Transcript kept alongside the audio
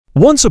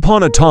Once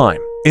upon a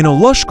time, in a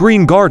lush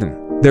green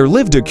garden, there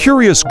lived a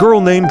curious girl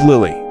named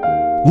Lily.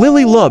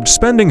 Lily loved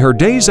spending her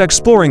days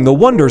exploring the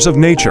wonders of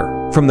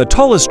nature, from the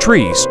tallest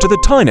trees to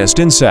the tiniest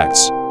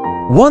insects.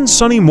 One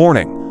sunny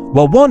morning,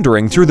 while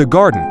wandering through the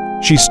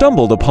garden, she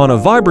stumbled upon a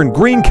vibrant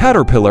green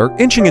caterpillar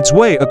inching its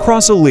way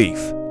across a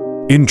leaf.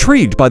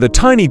 Intrigued by the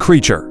tiny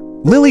creature,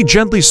 Lily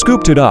gently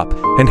scooped it up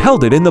and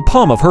held it in the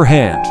palm of her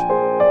hand.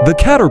 The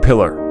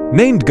caterpillar,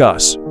 named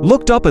Gus,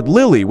 looked up at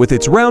Lily with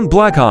its round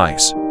black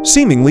eyes,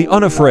 seemingly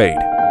unafraid.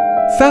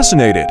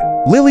 Fascinated,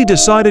 Lily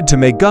decided to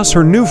make Gus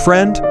her new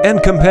friend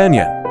and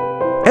companion.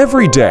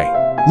 Every day,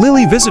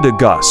 Lily visited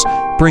Gus,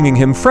 bringing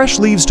him fresh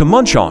leaves to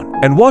munch on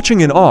and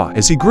watching in awe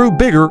as he grew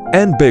bigger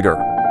and bigger.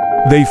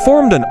 They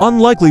formed an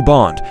unlikely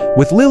bond,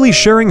 with Lily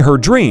sharing her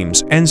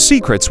dreams and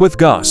secrets with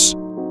Gus,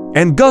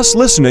 and Gus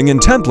listening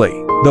intently,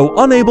 though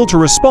unable to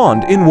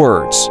respond in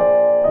words.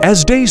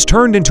 As days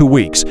turned into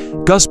weeks,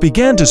 Gus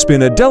began to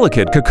spin a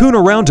delicate cocoon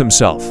around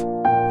himself.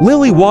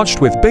 Lily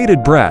watched with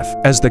bated breath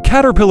as the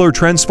caterpillar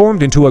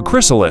transformed into a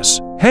chrysalis,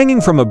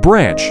 hanging from a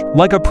branch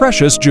like a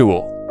precious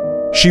jewel.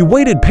 She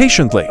waited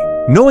patiently,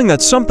 knowing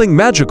that something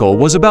magical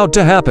was about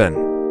to happen.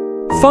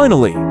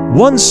 Finally,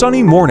 one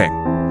sunny morning,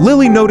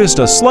 Lily noticed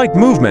a slight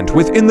movement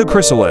within the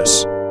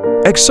chrysalis.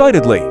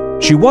 Excitedly,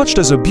 she watched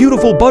as a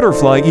beautiful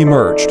butterfly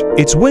emerged,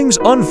 its wings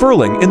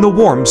unfurling in the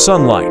warm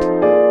sunlight.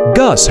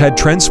 Gus had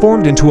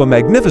transformed into a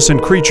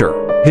magnificent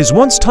creature, his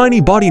once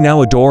tiny body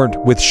now adorned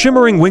with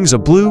shimmering wings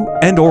of blue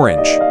and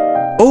orange.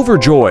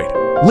 Overjoyed,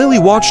 Lily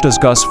watched as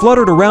Gus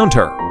fluttered around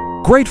her,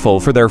 grateful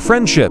for their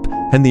friendship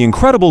and the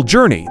incredible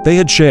journey they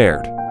had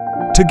shared.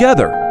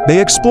 Together,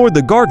 they explored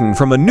the garden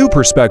from a new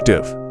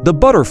perspective, the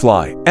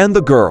butterfly and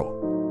the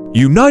girl,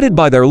 united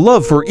by their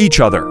love for each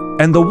other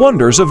and the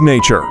wonders of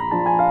nature.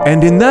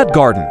 And in that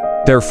garden,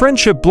 their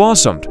friendship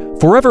blossomed,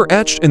 forever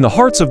etched in the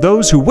hearts of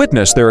those who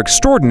witnessed their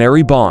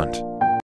extraordinary bond.